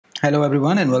Hello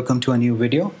everyone and welcome to a new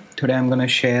video. Today I'm going to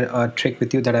share a trick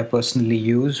with you that I personally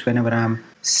use whenever I'm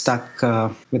stuck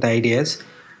with ideas.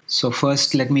 So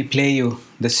first let me play you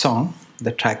the song,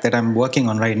 the track that I'm working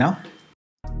on right now.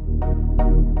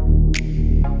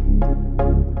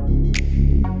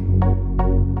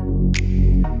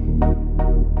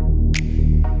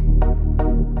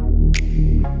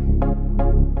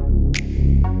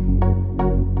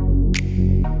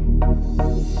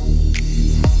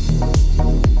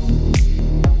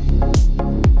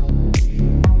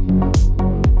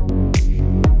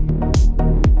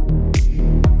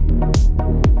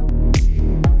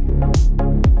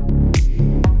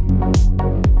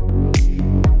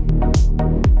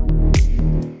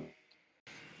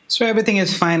 So everything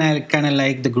is fine. I kind of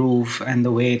like the groove and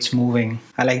the way it's moving.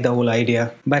 I like the whole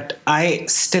idea, but I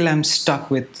still am stuck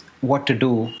with what to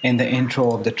do in the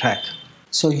intro of the track.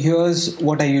 So here's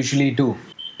what I usually do.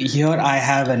 Here I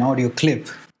have an audio clip.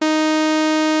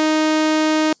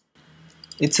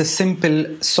 It's a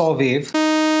simple saw wave,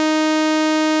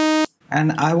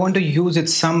 and I want to use it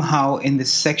somehow in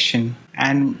this section.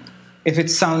 And if it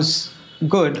sounds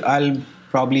good, I'll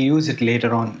probably use it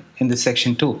later on in this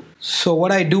section too. So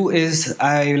what I do is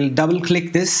I'll double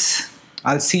click this.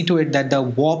 I'll see to it that the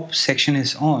warp section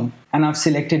is on and I've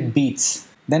selected beats.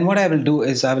 Then what I will do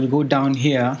is I will go down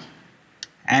here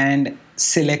and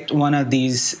select one of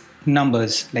these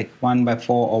numbers like 1/4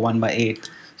 or 1/8.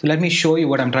 So let me show you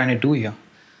what I'm trying to do here.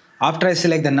 After I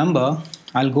select the number,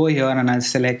 I'll go here and I'll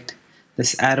select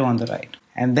this arrow on the right.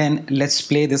 And then let's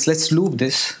play this, let's loop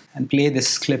this and play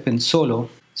this clip in solo.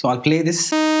 So I'll play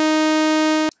this.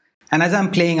 And as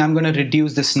I'm playing, I'm going to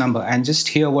reduce this number and just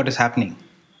hear what is happening.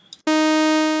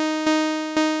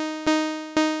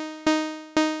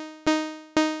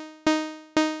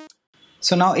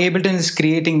 So now Ableton is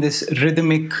creating this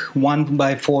rhythmic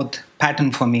 1/4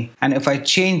 pattern for me. And if I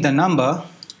change the number,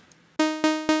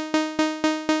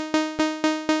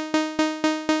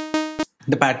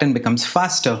 the pattern becomes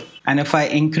faster. And if I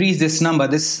increase this number,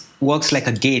 this works like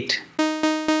a gate.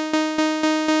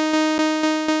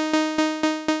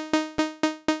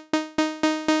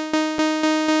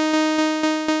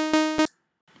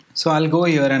 So I'll go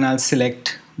here and I'll select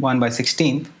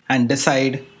 1/16 and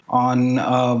decide on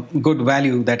a good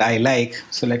value that I like.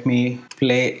 So let me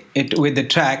play it with the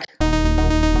track.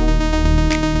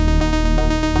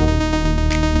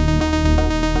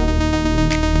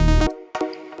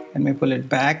 Let me pull it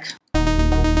back.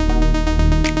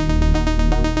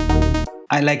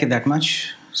 I like it that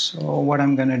much. So what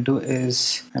I'm gonna do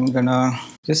is I'm gonna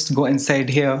just go inside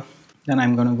here. Then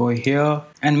I'm gonna go here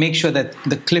and make sure that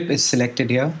the clip is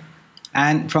selected here.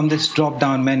 And from this drop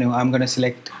down menu, I'm going to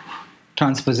select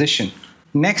transposition.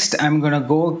 Next, I'm going to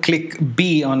go click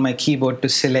B on my keyboard to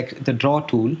select the draw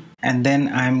tool. And then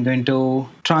I'm going to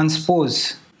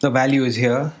transpose the values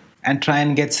here and try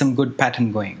and get some good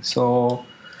pattern going. So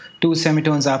 2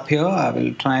 semitones up here, I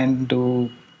will try and do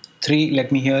 3.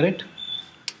 Let me hear it.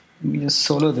 Let me just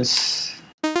solo this.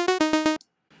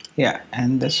 Yeah,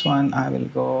 and this one I will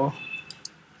go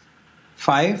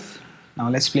 5. Now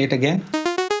let's play it again.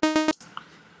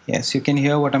 Yes, you can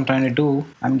hear what I'm trying to do.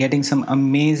 I'm getting some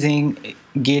amazing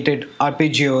gated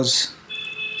arpeggios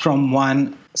from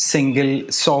one single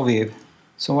saw wave.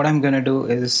 So what I'm going to do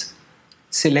is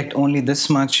select only this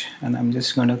much, and I'm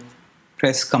just going to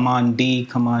press Command D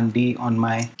on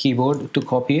my keyboard to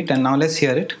copy it. And now let's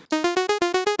hear it.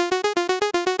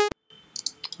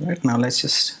 Right, now let's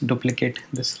just duplicate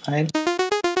this file.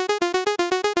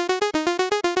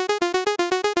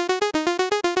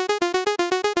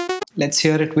 Let's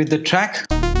hear it with the track.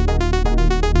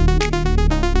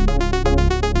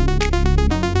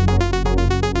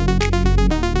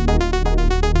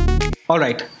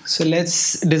 Alright, so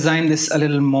let's design this a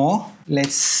little more.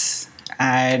 Let's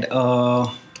add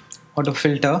a auto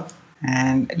filter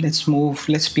and let's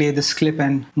play this clip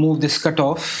and move this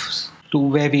cutoff to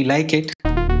where we like it.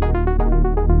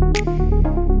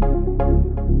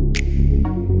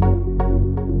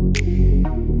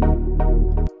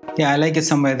 Yeah, I like it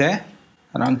somewhere there,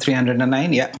 around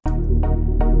 309, yeah.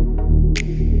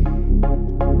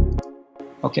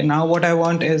 Okay, now what I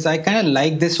want is, I kind of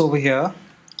like this over here.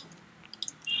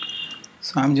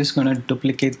 So I'm just going to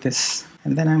duplicate this.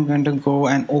 And then I'm going to go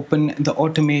and open the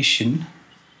automation.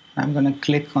 I'm going to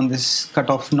click on this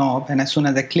cutoff knob. And as soon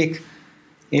as I click,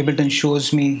 Ableton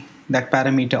shows me that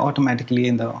parameter automatically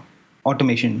in the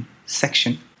automation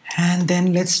section. And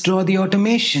then let's draw the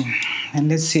automation. And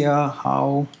let's hear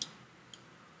how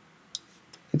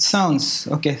it sounds.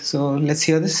 Okay, so let's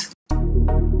hear this.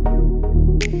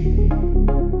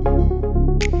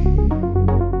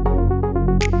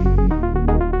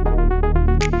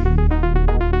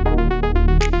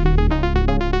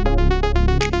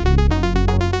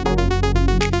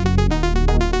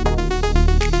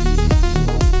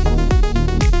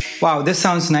 Wow, this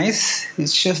sounds nice.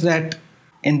 It's just that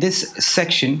in this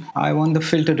section, I want the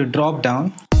filter to drop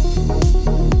down.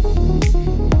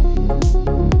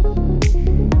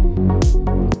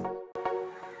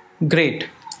 Great.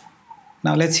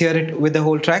 Now let's hear it with the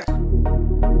whole track.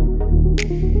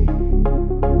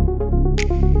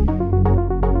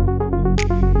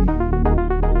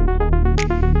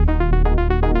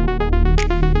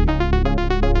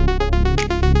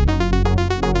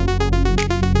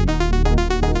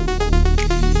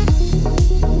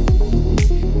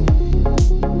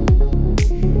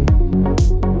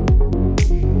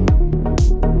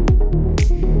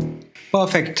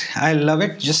 Perfect. I love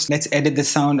it. Just let's edit the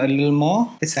sound a little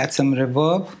more. Let's add some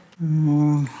reverb.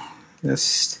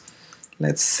 Just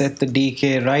let's set the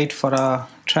decay right for our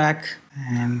track.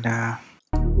 And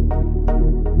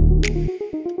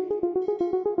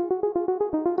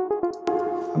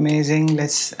amazing.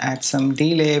 Let's add some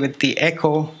delay with the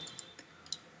echo.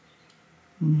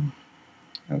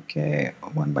 Okay,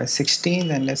 1/16.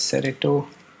 Then let's set it to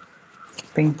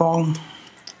ping pong.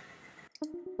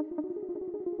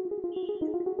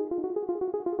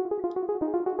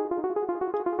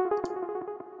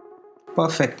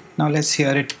 Perfect. Now let's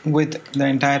hear it with the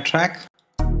entire track.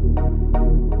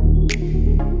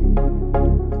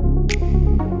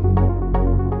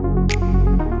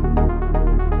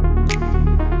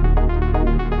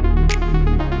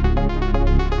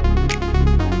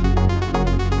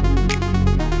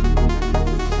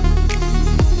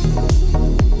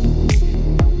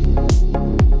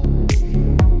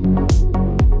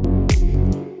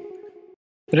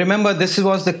 Remember, this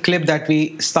was the clip that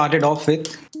we started off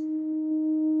with.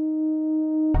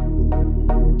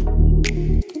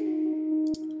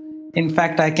 In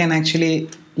fact, I can actually,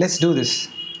 let's do this.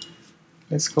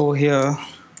 Let's go here,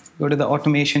 go to the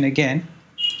automation again.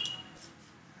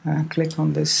 Click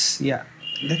on this. Yeah,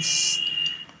 let's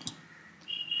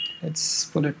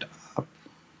put it up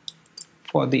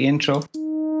for the intro.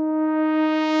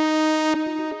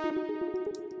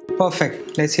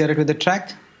 Perfect. Let's hear it with the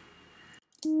track.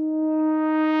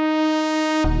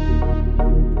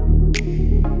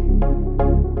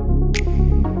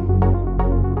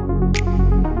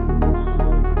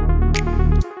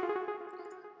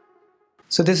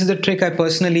 So this is the trick I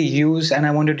personally use and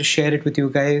I wanted to share it with you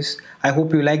guys. I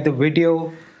hope you liked the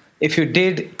video. If you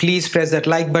did, please press that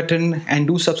like button and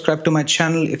do subscribe to my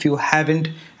channel if you haven't,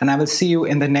 and I will see you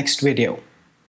in the next video.